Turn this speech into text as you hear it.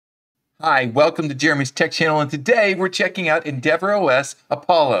Hi, welcome to Jeremy's Tech Channel, and today we're checking out Endeavour Os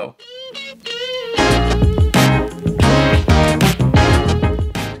Apollo.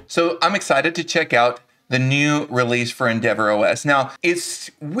 So I'm excited to check out the new release for Endeavour Os. Now, it's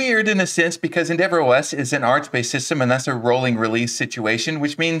weird in a sense because Endeavour Os is an Arch-based system, and that's a rolling release situation,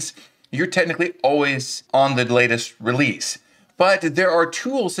 which means you're technically always on the latest release. But there are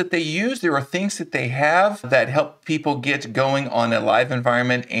tools that they use, there are things that they have that help people get going on a live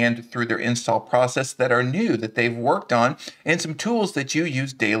environment and through their install process that are new, that they've worked on, and some tools that you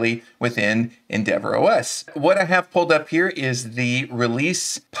use daily within Endeavour Os. What I have pulled up here is the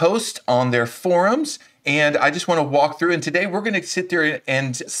release post on their forums, and I just want to walk through, and today we're going to sit there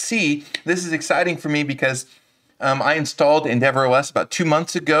and see. This is exciting for me because I installed Endeavour Os about 2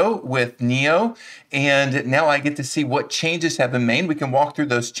 months ago with Neo, and now I get to see what changes have been made. We can walk through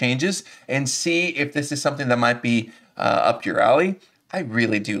those changes and see if this is something that might be up your alley. I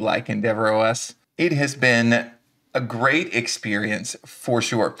really do like Endeavour Os. It has been a great experience for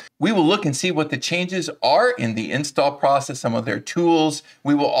sure. We will look and see what the changes are in the install process, some of their tools.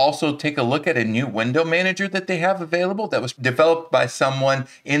 We will also take a look at a new window manager that they have available that was developed by someone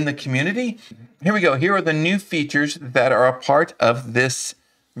in the community. Here we go. Here are the new features that are a part of this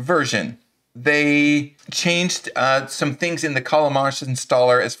version. They changed some things in the Calamares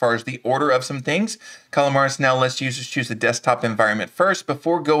installer as far as the order of some things. Calamares now lets users choose the desktop environment first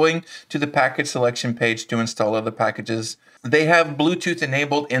before going to the package selection page to install other packages. They have Bluetooth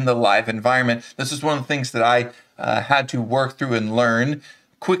enabled in the live environment. This is one of the things that I had to work through and learn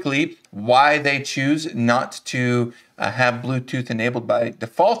quickly why they choose not to have Bluetooth enabled by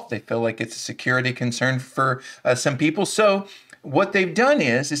default. They feel like it's a security concern for some people. So what they've done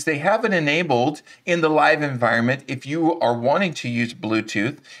is they have it enabled in the live environment if you are wanting to use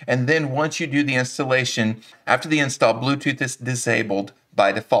Bluetooth. And then once you do the installation, after the install, Bluetooth is disabled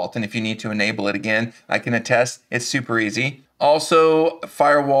by default. And if you need to enable it again, I can attest it's super easy. Also,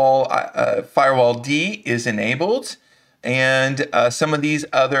 Firewall D is enabled. And some of these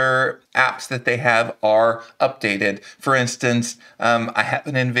other apps that they have are updated. For instance, I have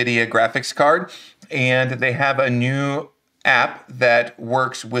an NVIDIA graphics card, and they have a new app that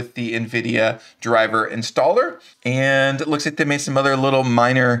works with the NVIDIA driver installer. And it looks like they made some other little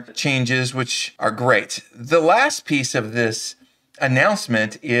minor changes, which are great. The last piece of this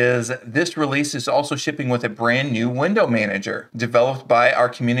announcement is this release is also shipping with a brand new window manager developed by our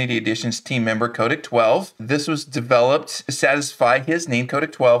Community Editions team member Kodak12. This was developed to satisfy his need,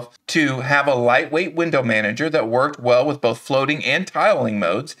 Kodak12, to have a lightweight window manager that worked well with both floating and tiling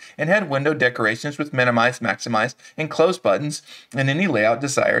modes and had window decorations with minimize, maximize, and close buttons and any layout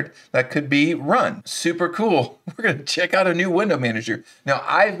desired that could be run. Super cool. We're going to check out a new window manager. Now,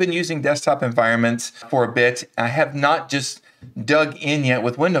 I've been using desktop environments for a bit. I have not just dug in yet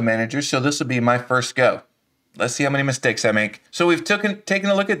with window managers, so this will be my first go. Let's see how many mistakes I make. So we've taken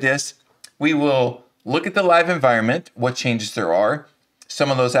a look at this. We will look at the live environment, what changes there are,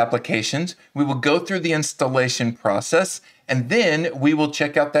 some of those applications. We will go through the installation process, and then we will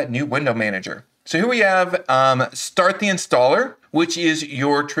check out that new window manager. So here we have Start the Installer, which is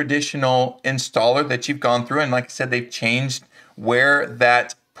your traditional installer that you've gone through. And like I said, they've changed where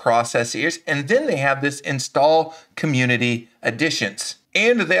that process is. And then they have this Install Community Editions.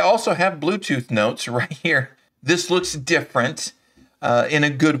 And they also have Bluetooth notes right here. This looks different in a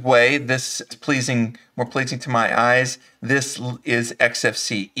good way. This is more pleasing to my eyes. This is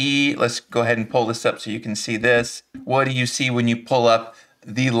XFCE. Let's go ahead and pull this up so you can see this. What do you see when you pull up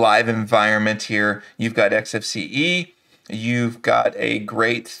the live environment here? You've got XFCE. You've got a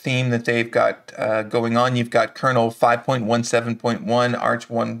great theme that they've got going on. You've got kernel 5.17.1 Arch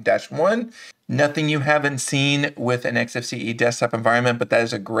 1-1. Nothing you haven't seen with an XFCE desktop environment, but that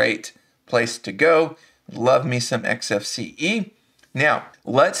is a great place to go. Love me some XFCE. Now,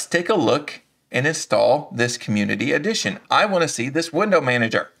 let's take a look and install this Community Edition. I want to see this window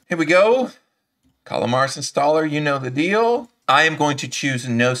manager. Here we go. Calamares installer, you know the deal. I am going to choose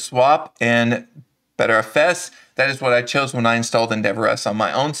no swap and BetterFS. That is what I chose when I installed Endeavour Os on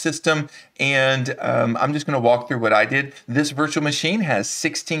my own system. And I'm just going to walk through what I did. This virtual machine has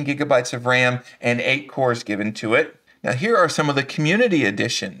 16 gigabytes of RAM and 8 cores given to it. Now, here are some of the Community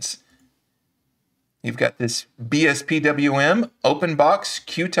Editions. You've got this BSPWM, OpenBox,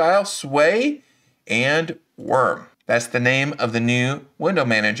 Qtile, Sway, and Worm. That's the name of the new window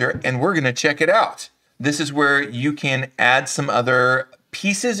manager, and we're going to check it out. This is where you can add some other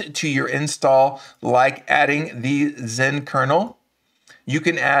pieces to your install, like adding the Zen kernel. You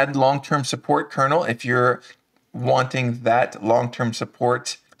can add long-term support kernel if you're wanting that long-term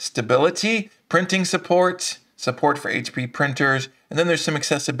support stability, printing support, support for HP printers, and then there's some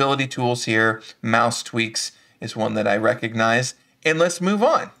accessibility tools here. Mouse tweaks is one that I recognize. And let's move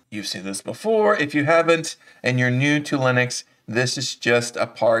on. You've seen this before. If you haven't and you're new to Linux, this is just a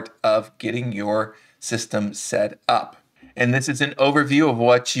part of getting your system set up. And this is an overview of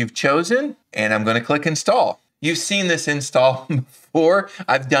what you've chosen, and I'm going to click install. You've seen this install before.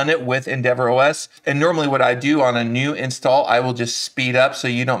 I've done it with Endeavour Os, and normally what I do on a new install, I will just speed up so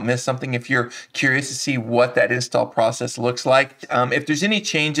you don't miss something if you're curious to see what that install process looks like. If there's any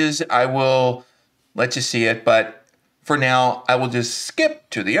changes, I will let you see it, but for now, I will just skip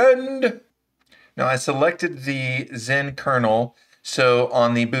to the end. Now, I selected the Zen kernel, so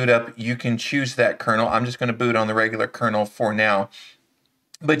on the boot up, you can choose that kernel. I'm just going to boot on the regular kernel for now.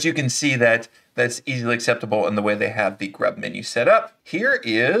 But you can see that that's easily acceptable in the way they have the grub menu set up. Here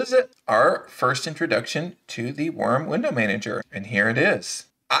is our first introduction to the Worm Window Manager, and here it is.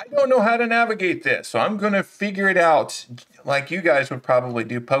 I don't know how to navigate this, so I'm going to figure it out like you guys would probably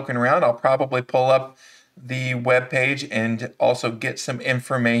do, poking around. I'll probably pull up the web page and also get some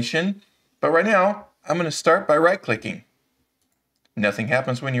information. But right now, I'm going to start by right-clicking. Nothing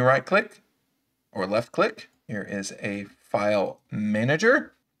happens when you right-click or left-click. Here is a file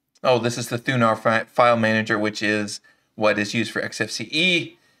manager. Oh, this is the Thunar file manager, which is what is used for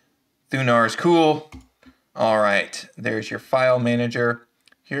XFCE. Thunar is cool. All right, there's your file manager.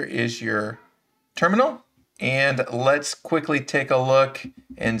 Here is your terminal. And let's quickly take a look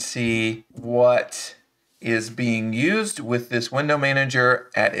and see what is being used with this window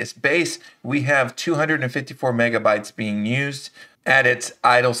manager. At its base, we have 254 megabytes being used at its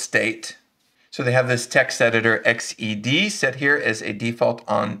idle state. So they have this text editor XED set here as a default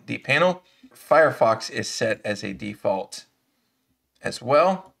on the panel. Firefox is set as a default as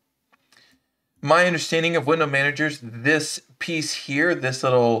well. My understanding of window managers, this piece here, this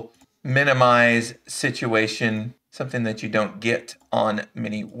little minimize situation, something that you don't get on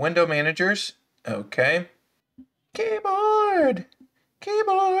many window managers. Okay. Keyboard,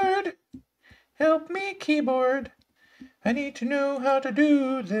 keyboard, help me keyboard. I need to know how to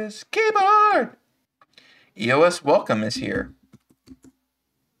do this. Keyboard! EOS Welcome is here.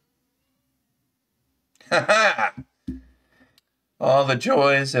 All the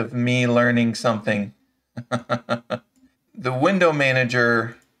joys of me learning something. The window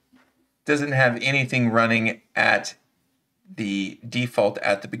manager doesn't have anything running at the default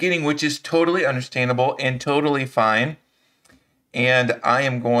at the beginning, which is totally understandable and totally fine. And I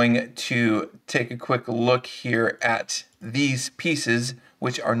am going to take a quick look here at these pieces,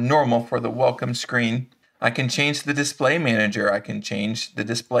 which are normal for the welcome screen. I can change the display manager. I can change the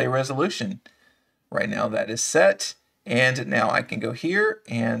display resolution. Right now that is set. And now I can go here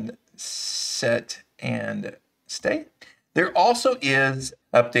and set and stay. There also is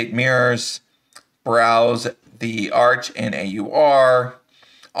update mirrors, browse the Arch and AUR.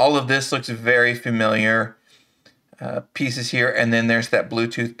 All of this looks very familiar. Pieces here, and then there's that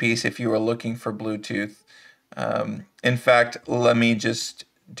Bluetooth piece if you are looking for Bluetooth. In fact, let me just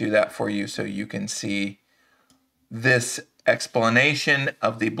do that for you so you can see this explanation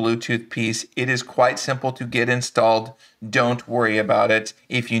of the Bluetooth piece. It is quite simple to get installed. Don't worry about it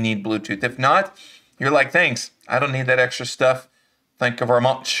if you need Bluetooth. If not, you're like, thanks, I don't need that extra stuff. Thank you very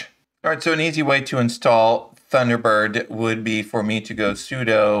much. All right, so an easy way to install Thunderbird would be for me to go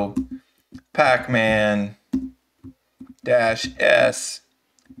sudo pacman -s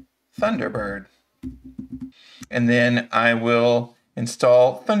Thunderbird. And then I will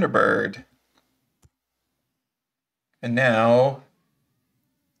install Thunderbird. And now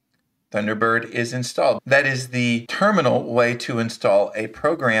Thunderbird is installed. That is the terminal way to install a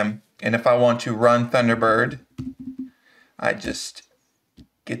program. And if I want to run Thunderbird, I just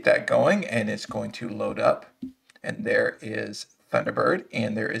get that going and it's going to load up. And there is Thunderbird,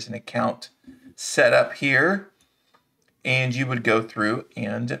 and there is an account set up here. And you would go through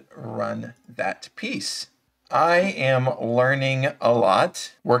and run that piece. I am learning a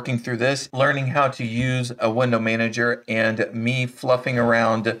lot working through this, learning how to use a window manager and me fluffing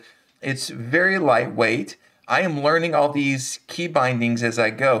around. It's very lightweight. I am learning all these key bindings as I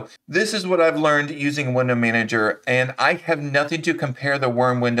go. This is what I've learned using Window Manager, and I have nothing to compare the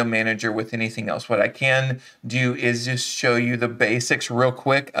Worm Window Manager with anything else. What I can do is just show you the basics real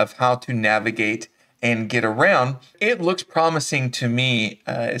quick of how to navigate and get around. It looks promising to me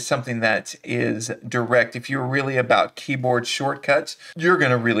as something that is direct. If you're really about keyboard shortcuts, you're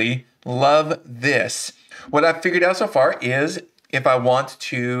gonna really love this. What I've figured out so far is if I want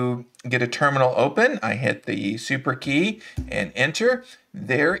to get a terminal open, I hit the super key and enter.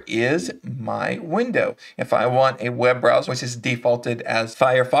 There is my window. If I want a web browser, which is defaulted as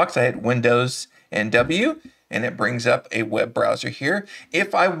Firefox, I hit Windows and W, and it brings up a web browser here.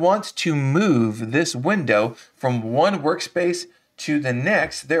 If I want to move this window from one workspace to the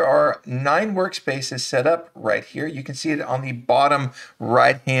next, there are 9 workspaces set up right here. You can see it on the bottom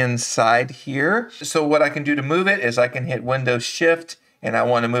right-hand side here. So what I can do to move it is I can hit Windows Shift, and I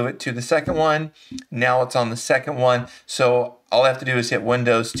want to move it to the second one. Now it's on the second one. So all I have to do is hit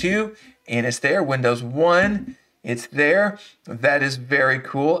Windows 2, and it's there. Windows 1, it's there. That is very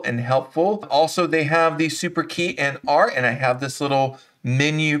cool and helpful. Also, they have the Super Key and R, and I have this little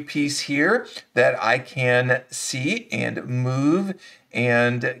menu piece here that I can see and move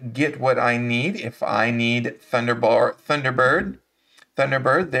and get what I need. If I need Thunderbird,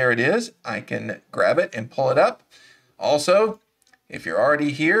 there it is. I can grab it and pull it up. Also, if you're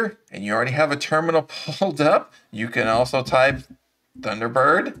already here and you already have a terminal pulled up, you can also type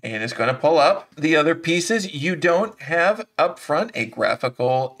Thunderbird and it's going to pull up the other pieces. You don't have up front a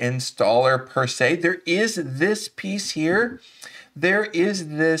graphical installer per se. There is this piece here. There is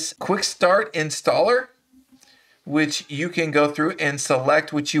this quick start installer, which you can go through and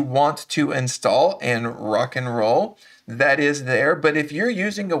select what you want to install and rock and roll. That is there. But if you're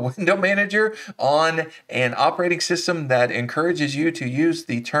using a window manager on an operating system that encourages you to use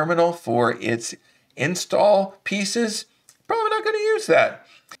the terminal for its install pieces, probably not going to use that.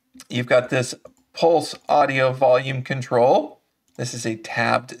 You've got this pulse audio volume control. This is a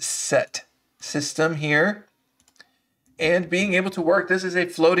tabbed set system here. And being able to work, this is a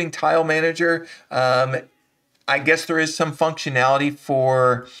floating tile manager. I guess there is some functionality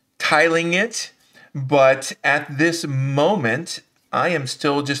for tiling it, but at this moment, I am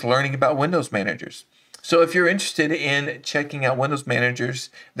still just learning about Windows managers. So if you're interested in checking out Windows managers,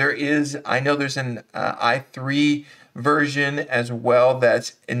 I know there's an i3 version as well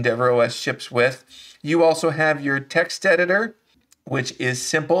that Endeavour Os ships with. You also have your text editor, which is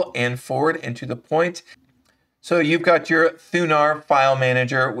simple and forward and to the point. So you've got your Thunar file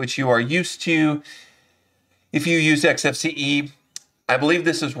manager, which you are used to if you use XFCE. I believe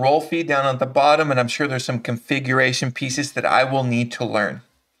this is roll feed down at the bottom, and I'm sure there's some configuration pieces that I will need to learn.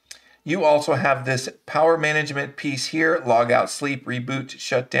 You also have this power management piece here, log out, sleep, reboot,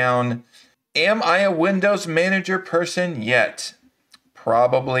 shutdown. Am I a Windows manager person yet?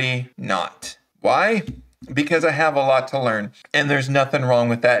 Probably not. Why? Because I have a lot to learn, and there's nothing wrong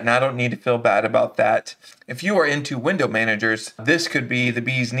with that, and I don't need to feel bad about that. If you are into window managers, this could be the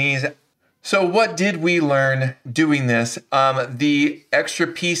bee's knees. So what did we learn doing this? The extra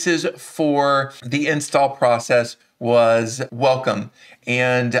pieces for the install process was welcome,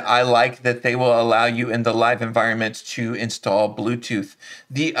 and I like that they will allow you in the live environment to install Bluetooth.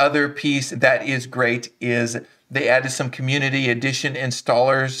 The other piece that is great is they added some community edition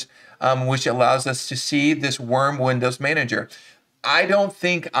installers, which allows us to see this worm Windows manager. I don't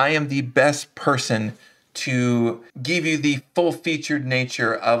think I am the best person to give you the full featured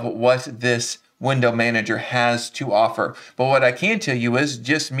nature of what this window manager has to offer. But what I can tell you is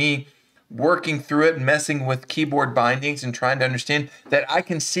just me working through it, messing with keyboard bindings and trying to understand that I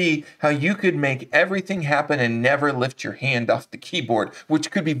can see how you could make everything happen and never lift your hand off the keyboard, which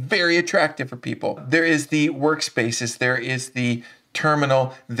could be very attractive for people. There is the workspaces, there is the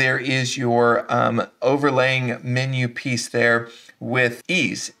terminal, there is your overlaying menu piece there with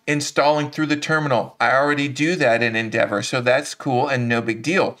ease. Installing through the terminal, I already do that in Endeavour, so that's cool and no big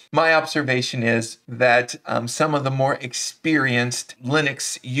deal. My observation is that some of the more experienced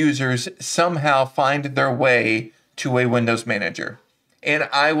Linux users somehow find their way to a Windows manager. And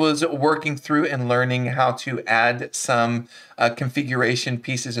I was working through and learning how to add some configuration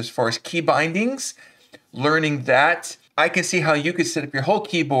pieces as far as key bindings, learning that. I can see how you could set up your whole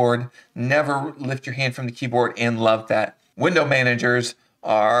keyboard, never lift your hand from the keyboard, and love that. Window managers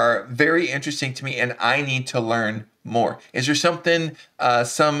are very interesting to me, and I need to learn more. Is there something,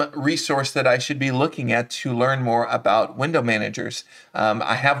 some resource that I should be looking at to learn more about window managers?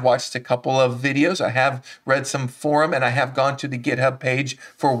 I have watched a couple of videos, I have read some forum, and I have gone to the GitHub page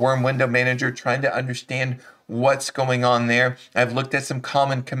for Worm Window Manager trying to understand what's going on there. I've looked at some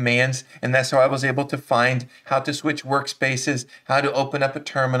common commands, and that's how I was able to find how to switch workspaces, how to open up a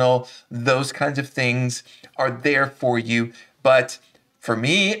terminal. Those kinds of things are there for you. But for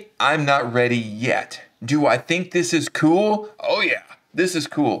me, I'm not ready yet. Do I think this is cool? Oh yeah, this is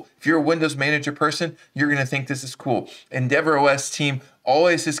cool. If you're a Windows Manager person, you're gonna think this is cool. Endeavour Os team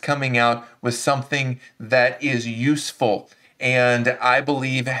always is coming out with something that is useful. And I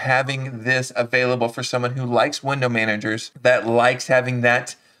believe having this available for someone who likes window managers, that likes having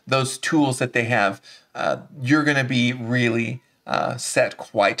those tools that they have, you're going to be really set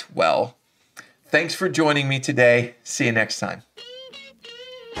quite well. Thanks for joining me today. See you next time.